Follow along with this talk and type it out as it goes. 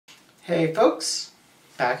Hey folks,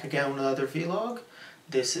 back again with another vlog.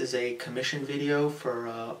 This is a commission video for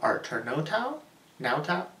Artur Nautau.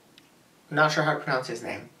 Not sure how to pronounce his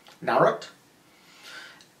name. Naurut?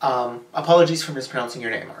 Apologies for mispronouncing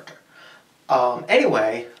your name, Artur.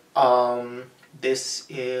 This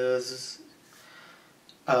is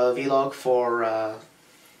a vlog for a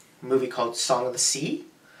movie called Song of the Sea,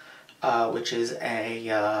 which is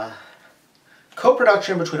a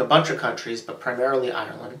co-production between a bunch of countries, but primarily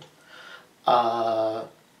Ireland,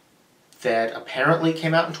 that apparently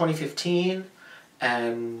came out in 2015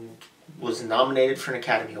 and was nominated for an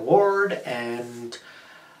Academy Award, and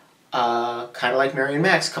kind of like Mary and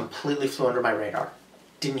Max, completely flew under my radar.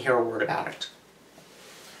 Didn't hear a word about it.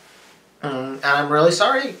 And I'm really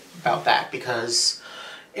sorry about that, because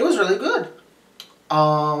it was really good.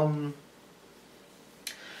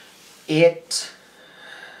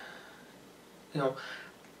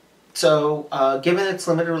 Given its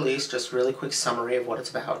limited release, just really quick summary of what it's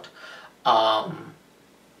about.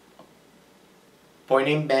 Boy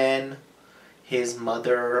named Ben, his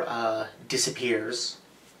mother disappears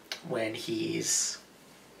when he's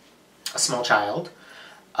a small child,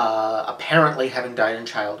 apparently having died in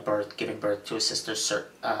childbirth, giving birth to his sister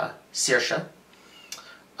Saoirse.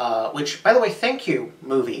 Which, by the way, thank you,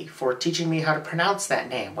 movie, for teaching me how to pronounce that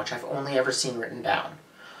name, which I've only ever seen written down.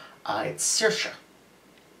 It's Saoirse.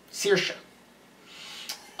 Saoirse.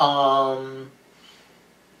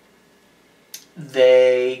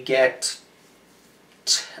 They get,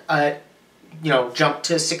 jump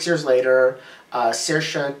to 6 years later.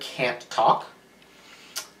 Saoirse can't talk,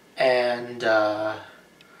 and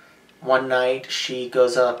one night she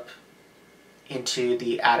goes up into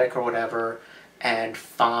the attic or whatever and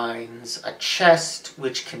finds a chest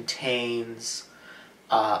which contains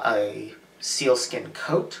a sealskin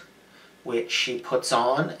coat, which she puts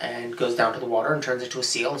on and goes down to the water and turns into a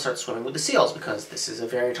seal and starts swimming with the seals, because this is a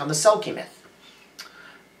variant on the selkie myth.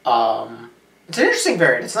 It's an interesting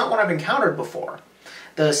variant. It's not one I've encountered before.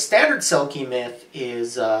 The standard selkie myth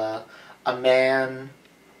is a man,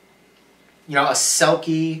 a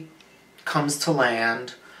selkie comes to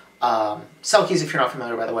land. Selkies, if you're not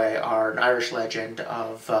familiar, by the way, are an Irish legend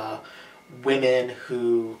of women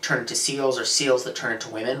who turn into seals, or seals that turn into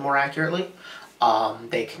women, more accurately.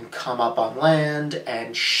 They can come up on land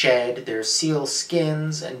and shed their seal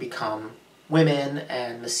skins and become women,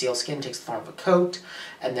 and the seal skin takes the form of a coat,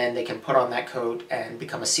 and then they can put on that coat and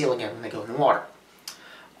become a seal again when they go in the water.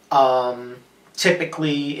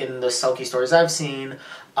 Typically, in the selkie stories I've seen,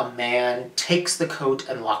 a man takes the coat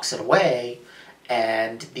and locks it away,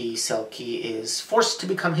 and the selkie is forced to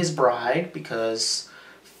become his bride, because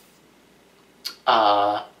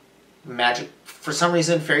for some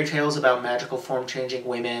reason, fairy tales about magical form-changing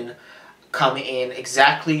women come in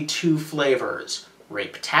exactly two flavors: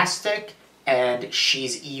 rape-tastic and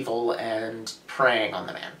she's evil and preying on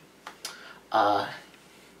the man.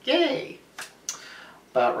 Yay!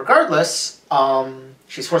 But regardless,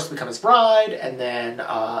 she's forced to become his bride, and then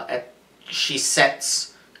she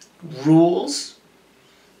sets rules,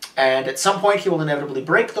 and at some point he will inevitably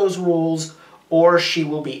break those rules, or she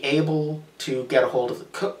will be able to get a hold of the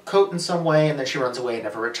coat in some way, and then she runs away and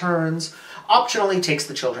never returns. Optionally takes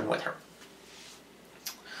the children with her.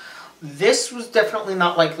 This was definitely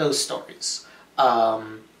not like those stories.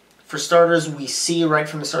 For starters, we see right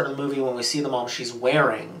from the start of the movie, when we see the mom, she's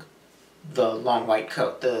wearing the long white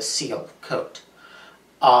coat, the seal coat.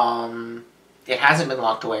 It hasn't been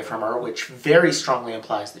locked away from her, which very strongly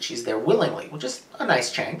implies that she's there willingly, which is a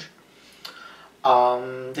nice change.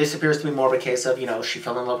 This appears to be more of a case of, she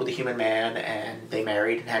fell in love with a human man, and they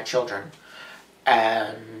married and had children.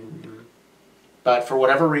 But for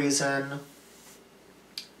whatever reason,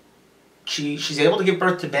 she's able to give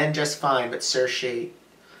birth to Ben just fine, but Saoirse,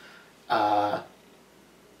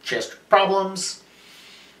 she has problems.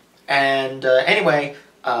 And Saoirse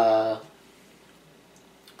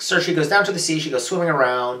goes down to the sea, she goes swimming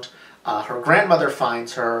around. Her grandmother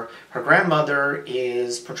finds her. Her grandmother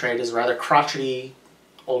is portrayed as a rather crotchety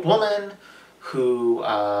old woman who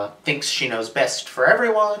thinks she knows best for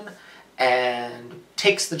everyone, and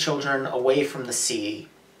takes the children away from the sea,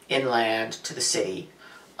 inland to the city,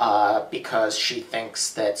 because she thinks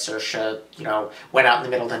that Saoirse, went out in the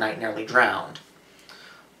middle of the night and nearly drowned.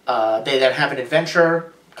 They then have an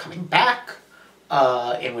adventure coming back,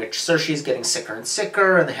 in which Saoirse is getting sicker and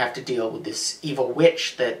sicker, and they have to deal with this evil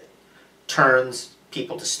witch that turns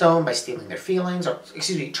people to stone by stealing their feelings, or,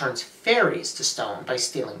 turns fairies to stone by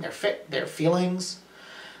stealing their feelings.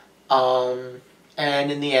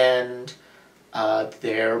 And in the end,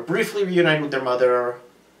 they're briefly reunited with their mother,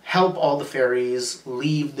 help all the fairies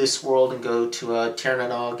leave this world and go to a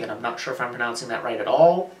Tirnanog, and I'm not sure if I'm pronouncing that right at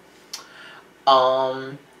all.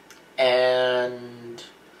 And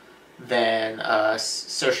then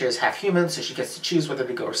Saoirse is half human, so she gets to choose whether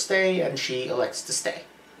to go or stay, and she elects to stay.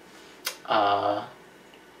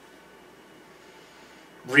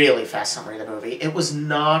 Really fast summary of the movie. It was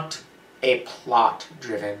not a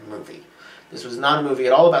plot-driven movie. This was not a movie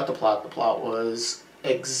at all about the plot. The plot was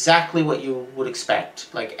exactly what you would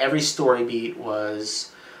expect. Like, every story beat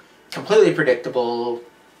was completely predictable,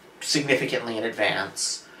 significantly in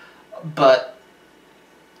advance. But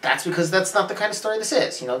that's because that's not the kind of story this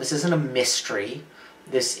is. You know, this isn't a mystery.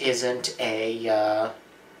 This isn't a,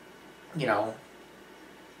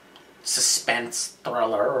 suspense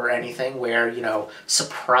thriller or anything where,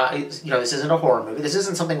 surprise... this isn't a horror movie. This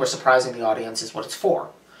isn't something where surprising the audience is what it's for.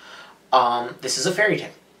 This is a fairy tale.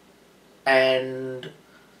 And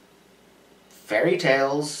fairy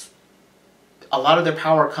tales, a lot of their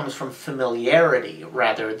power comes from familiarity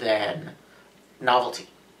rather than novelty.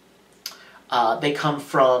 They come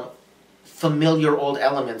from familiar old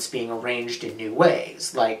elements being arranged in new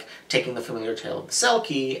ways, like taking the familiar tale of the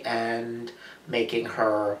Selkie and making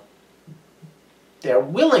her there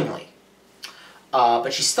willingly.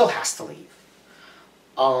 But she still has to leave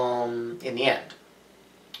in the end.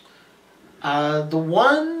 The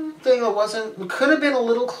one thing that could have been a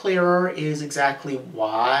little clearer is exactly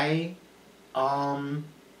why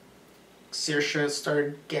Saoirse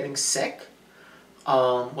started getting sick.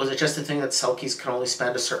 Was it just a thing that selkies can only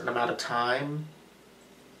spend a certain amount of time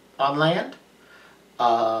on land?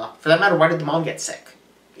 For that matter, why did the mom get sick?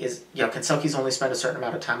 Can selkies only spend a certain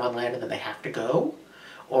amount of time on land and then they have to go?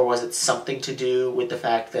 Or was it something to do with the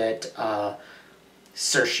fact that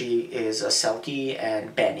Saoirse is a selkie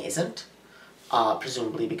and Ben isn't?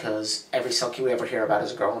 Presumably because every selkie we ever hear about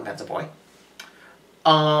is a girl and Ben's a boy.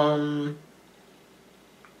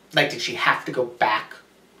 Did she have to go back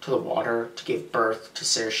to the water to give birth to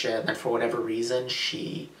Saoirse, and then for whatever reason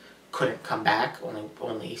she couldn't come back?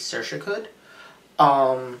 Only Saoirse could.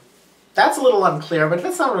 That's a little unclear, but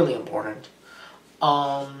that's not really important.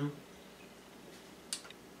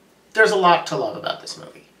 There's a lot to love about this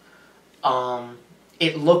movie.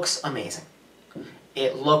 It looks amazing.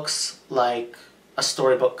 It looks like a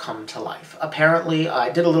storybook come to life. Apparently, I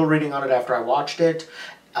did a little reading on it after I watched it,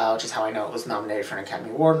 which is how I know it was nominated for an Academy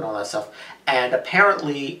Award and all that stuff. And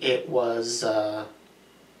apparently it was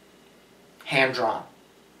hand-drawn.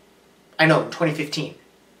 I know, in 2015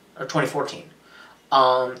 or 2014.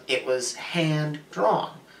 It was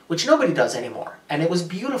hand-drawn, which nobody does anymore. And it was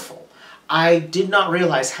beautiful. I did not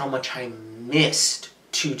realize how much I missed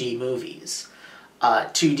 2D movies.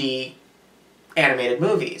 2D animated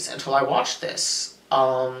movies until I watched this.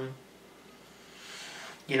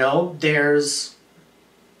 There's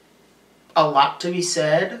a lot to be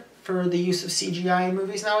said for the use of CGI in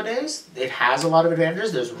movies nowadays. It has a lot of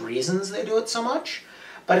advantages. There's reasons they do it so much.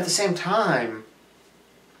 But at the same time,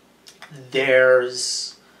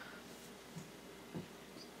 there's,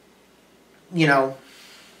 the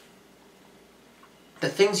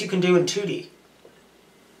things you can do in 2D.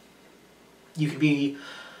 You could be...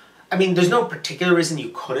 there's no particular reason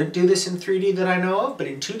you couldn't do this in 3D that I know of, but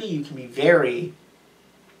in 2D you can be very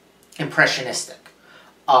impressionistic.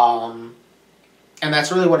 And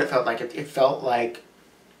that's really what it felt like. It felt like,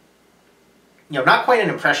 not quite an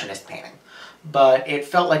impressionist painting, but it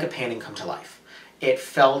felt like a painting come to life. It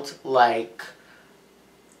felt like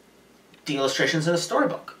the illustrations in a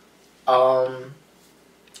storybook.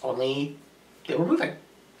 Only they were moving.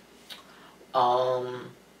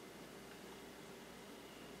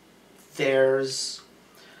 There's,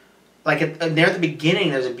 near the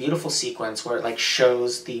beginning, there's a beautiful sequence where it,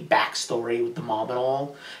 shows the backstory with the mom and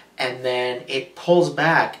all, and then it pulls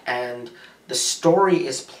back, and the story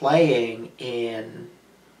is playing in,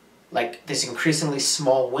 this increasingly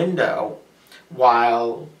small window,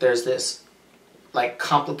 while there's this,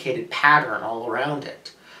 complicated pattern all around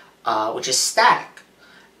it, which is static.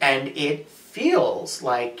 And it feels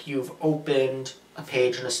like you've opened a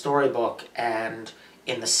page in a storybook, and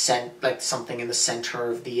in the something in the center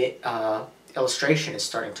of the illustration is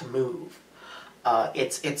starting to move.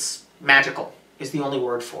 It's magical is the only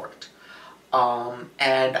word for it.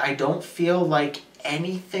 And I don't feel like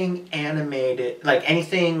anything animated,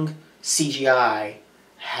 anything CGI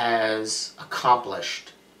has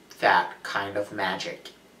accomplished that kind of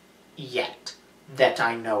magic yet that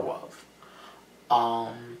I know of.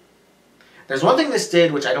 There's one thing this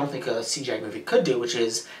did, which I don't think a CGI movie could do, which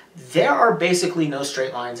is there are basically no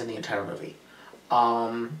straight lines in the entire movie.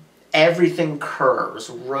 Everything curves.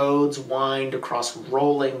 Roads wind across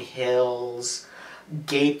rolling hills.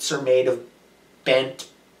 gates are made of bent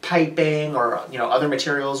piping or, you know, other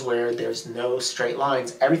materials where there's no straight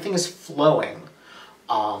lines. Everything is flowing,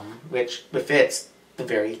 which befits the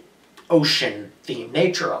very ocean-themed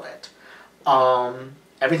nature of it.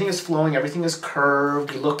 Everything is flowing, everything is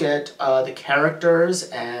curved. You look at the characters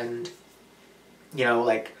and, you know,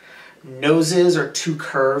 like, noses are two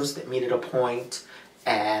curves that meet at a point,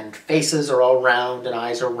 and faces are all round and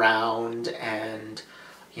eyes are round, and,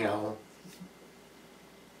 you know,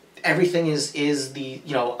 everything is the,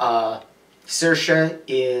 you know, Saoirse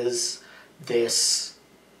is this,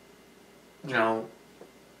 you know,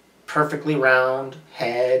 perfectly round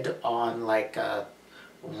head on like a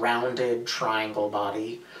rounded triangle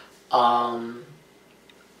body. Ben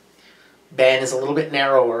is a little bit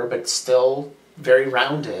narrower, but still very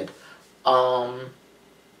rounded.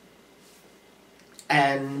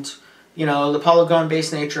 And, you know, the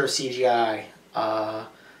polygon-based nature of CGI,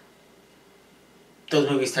 those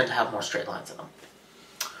movies tend to have more straight lines in them.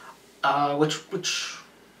 Which,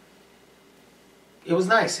 it was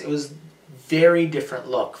nice. It was very different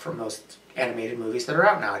look from most animated movies that are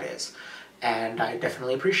out nowadays. And I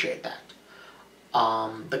definitely appreciate that.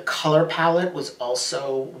 The color palette was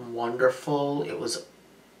also wonderful. It was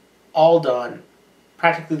all done,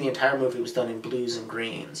 practically the entire movie was done in blues and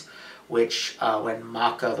greens, which when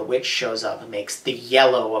Maka the witch shows up, it makes the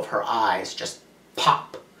yellow of her eyes just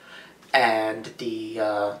pop. And the,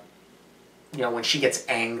 you know, when she gets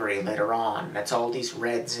angry later on, that's all these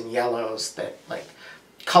reds and yellows that, like,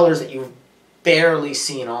 colors that you've barely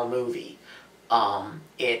seen all movie.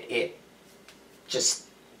 It just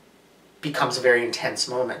becomes a very intense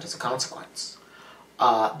moment as a consequence.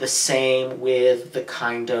 The same with the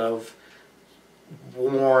kind of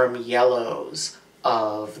warm yellows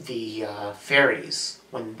of the fairies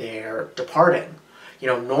when they're departing. You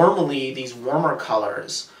know, normally these warmer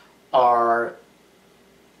colors are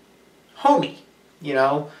homey, you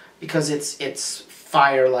know, because it's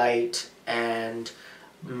firelight, and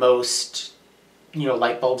most, you know,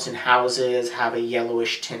 light bulbs in houses have a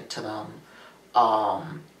yellowish tint to them.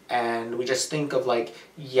 And we just think of like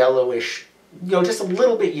yellowish, you know, just a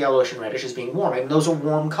little bit yellowish and reddish as being warm. I mean, those are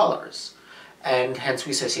warm colors, and hence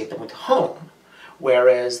we associate them with home.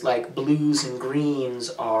 Whereas like blues and greens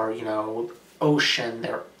are, you know, ocean,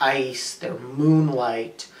 they're ice, they're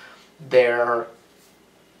moonlight, they're,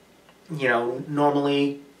 you know,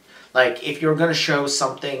 normally, like, if you're going to show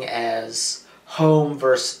something as home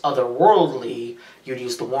versus otherworldly, you'd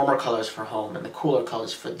use the warmer colors for home and the cooler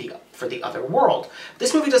colors for the other world.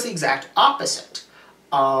 This movie does the exact opposite.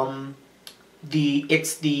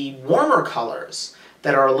 It's the warmer colors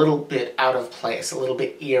that are a little bit out of place, a little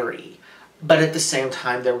bit eerie, but at the same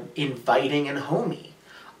time they're inviting and homey,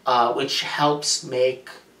 which helps make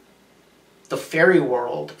the fairy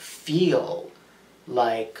world feel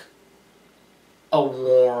like a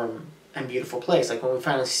warm and beautiful place. Like when we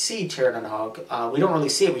finally see Tir na Nog, we don't really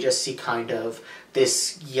see it, we just see kind of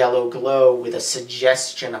this yellow glow with a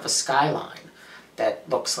suggestion of a skyline that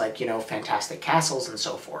looks like, you know, fantastic castles and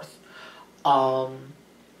so forth.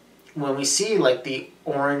 When we see like the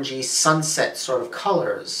orangey sunset sort of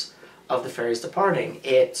colors of the fairies departing,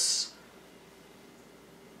 it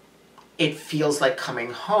feels like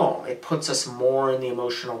coming home. It puts us more in the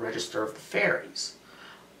emotional register of the fairies.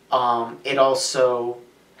 It also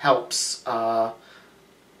helps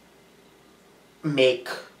make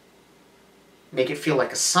it feel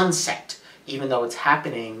like a sunset, even though it's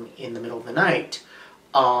happening in the middle of the night.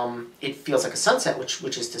 It feels like a sunset,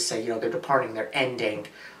 which is to say, you know, they're departing, they're ending.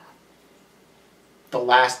 The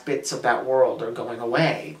last bits of that world are going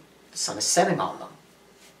away. The sun is setting on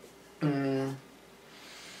them.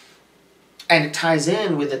 And it ties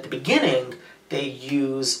in with, at the beginning, they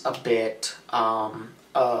use a bit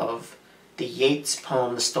of the Yeats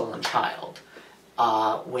poem, The Stolen Child,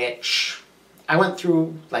 which I went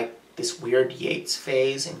through, like, this weird Yeats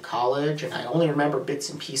phase in college, and I only remember bits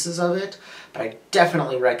and pieces of it, but I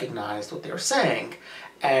definitely recognized what they were saying.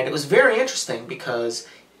 And it was very interesting because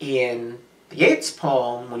in the Yeats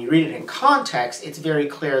poem, when you read it in context, it's very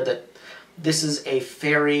clear that this is a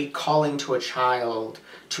fairy calling to a child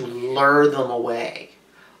to lure them away.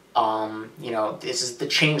 You know, this is the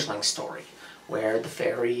changeling story, where the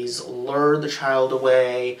fairies lure the child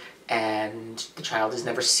away, and the child is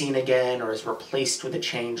never seen again or is replaced with a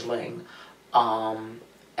changeling. And,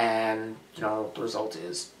 you know, the result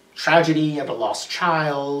is tragedy and a lost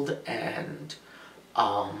child, and,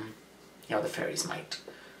 you know, the fairies might...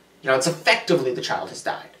 You know, it's effectively the child has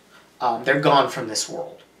died. They're gone from this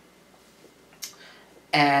world.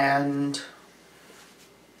 And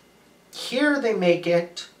here they make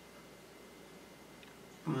it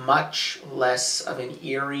much less of an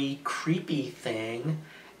eerie, creepy thing,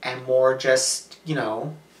 and more just, you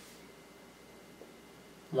know,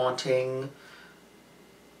 wanting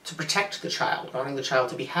to protect the child, wanting the child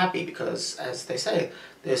to be happy, because, as they say,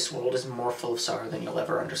 this world is more full of sorrow than you'll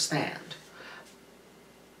ever understand.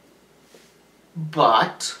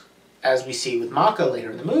 But, as we see with Maka later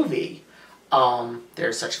in the movie,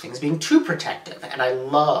 there's such things being too protective. And I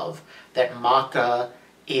love that Maka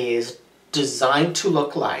is designed to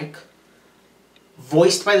look like,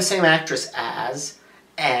 voiced by the same actress as,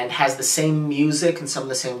 and has the same music and some of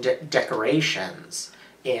the same decorations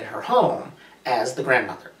in her home as the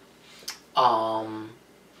grandmother.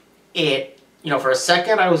 You know, for a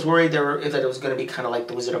second I was worried that it was going to be kind of like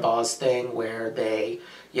the Wizard of Oz thing, where they,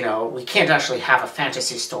 you know, we can't actually have a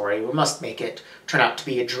fantasy story. We must make it turn out to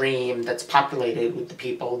be a dream that's populated with the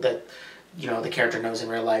people that, you know, the character knows in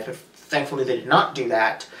real life. But thankfully they did not do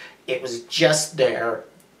that. It was just there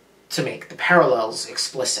to make the parallels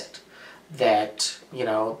explicit. That, you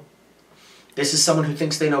know, this is someone who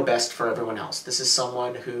thinks they know best for everyone else. This is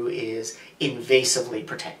someone who is invasively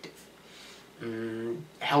protective.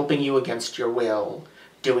 Helping you against your will,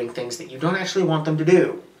 doing things that you don't actually want them to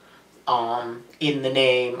do, in the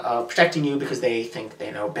name of protecting you because they think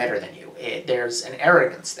they know better than you. There's an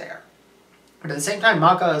arrogance there. But at the same time,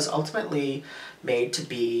 Maka is ultimately made to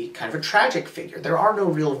be kind of a tragic figure. There are no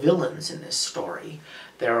real villains in this story.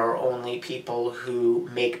 There are only people who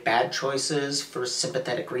make bad choices for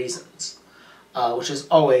sympathetic reasons, which is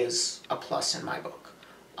always a plus in my book.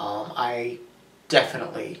 I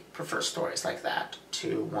definitely prefer stories like that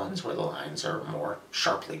to ones where the lines are more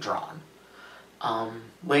sharply drawn.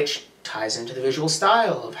 Which ties into the visual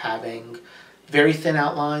style of having very thin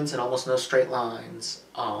outlines and almost no straight lines,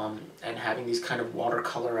 and having these kind of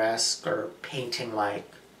watercolor-esque or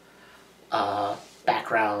painting-like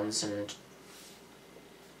backgrounds, and,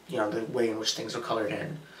 you know, the way in which things are colored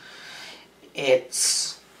in.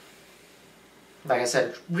 It's, like I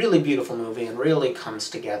said, a really beautiful movie and really comes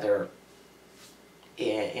together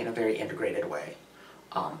in a very integrated way.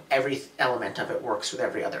 Every element of it works with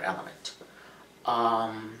every other element.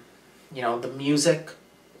 You know, the music,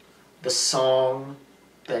 the song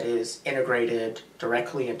that is integrated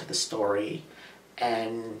directly into the story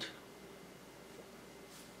and,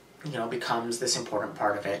 you know, becomes this important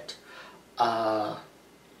part of it. The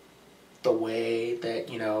way that,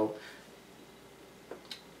 you know,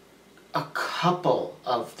 a couple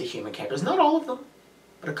of the human characters, not all of them,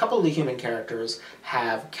 but a couple of the human characters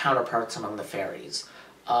have counterparts among the fairies.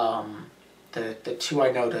 The two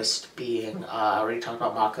I noticed being, I already talked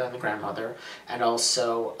about Maka and the grandmother, and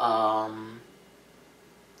also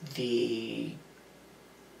the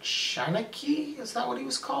Shanaki, is that what he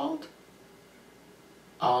was called?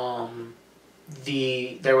 There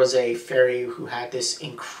was a fairy who had this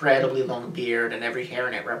incredibly long beard, and every hair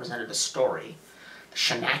in it represented a story. The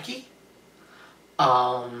Shanaki?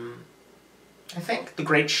 I think, the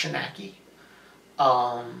Great Shanaki,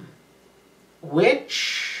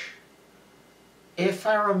 which, if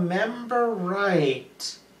I remember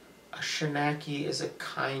right, a Shanaki is a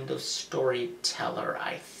kind of storyteller,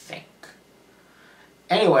 I think.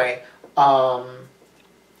 Anyway,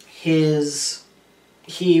 he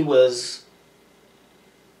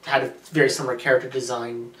had a very similar character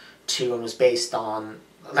design to, and was based on,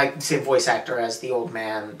 like, the same voice actor as the old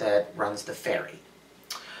man that runs the ferry.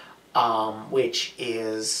 Which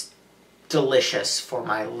is delicious for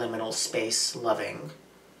my liminal space loving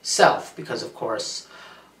self, because of course,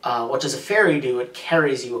 what does a fairy do? It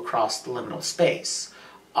carries you across the liminal space.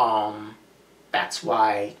 That's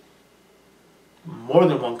why more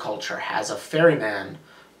than one culture has a ferryman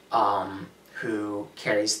who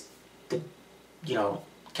carries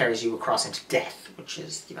you across into death, which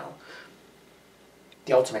is, you know,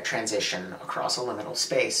 the ultimate transition across a liminal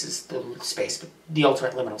space is the space, but the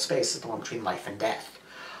ultimate liminal space is the one between life and death.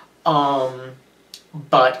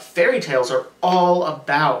 But fairy tales are all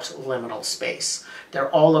about liminal space. They're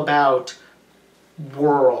all about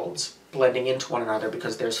worlds blending into one another,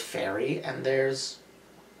 because there's fairy and there's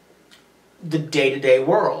the day-to-day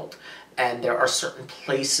world. And there are certain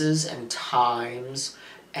places and times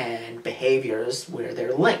and behaviors where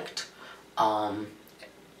they're linked.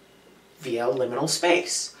 Via liminal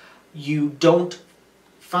space. You don't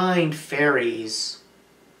find fairies,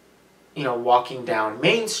 you know, walking down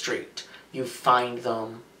Main Street. You find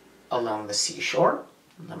them along the seashore,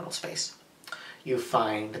 liminal space. You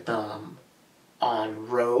find them on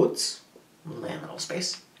roads, liminal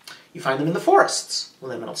space. You find them in the forests,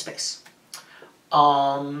 liminal space.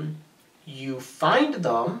 You find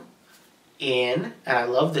them in, and I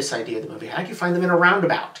love this idea of the movie hack, you find them in a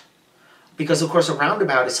roundabout. Because, of course, a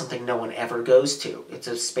roundabout is something no one ever goes to. It's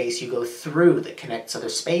a space you go through that connects other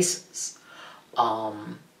spaces.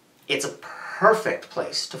 It's a perfect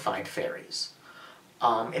place to find fairies.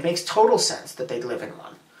 It makes total sense that they'd live in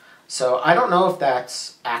one. So I don't know if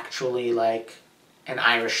that's actually like an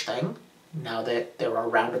Irish thing, now that there are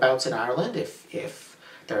roundabouts in Ireland, if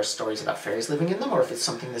there are stories about fairies living in them, or if it's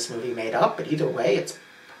something this movie made up, but either way, it's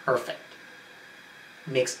perfect.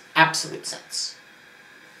 It makes absolute sense.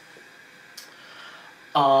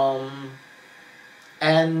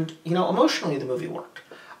 And, you know, emotionally the movie worked.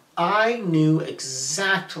 I knew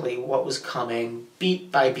exactly what was coming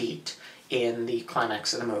beat by beat in the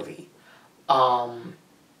climax of the movie.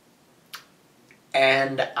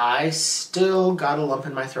 And I still got a lump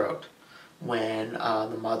in my throat when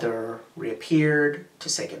the mother reappeared to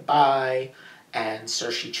say goodbye, and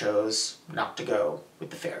Saoirse chose not to go with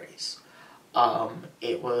the fairies.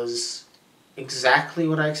 It was exactly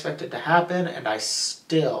what I expected to happen, and I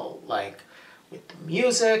still, like, with the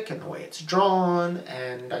music and the way it's drawn,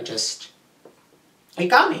 and it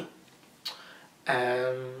got me.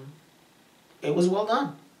 And it was well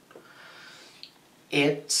done.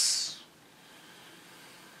 It's,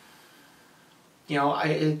 you know,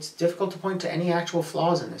 it's difficult to point to any actual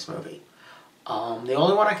flaws in this movie. The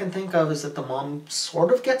only one I can think of is that the mom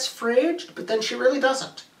sort of gets fridged, but then she really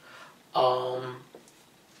doesn't.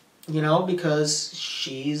 You know, because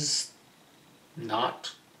she's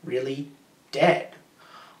not really dead.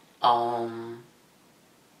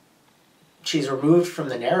 She's removed from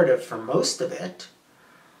the narrative for most of it,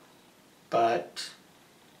 but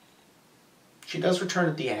she does return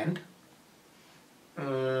at the end.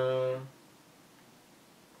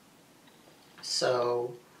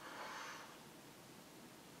 So,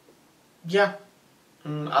 yeah.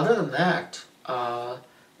 Other than that,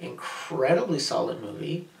 incredibly solid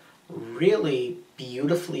movie. Really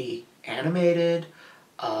beautifully animated.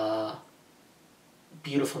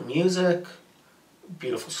 Beautiful music.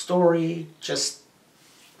 Beautiful story. Just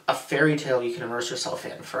a fairy tale you can immerse yourself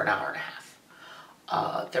in for an hour and a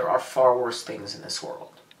half. There are far worse things in this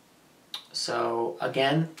world. So,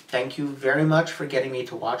 again, thank you very much for getting me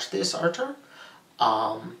to watch this, Arthur.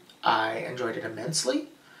 I enjoyed it immensely.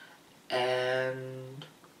 And,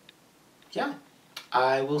 yeah,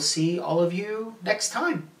 I will see all of you next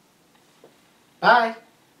time. Bye!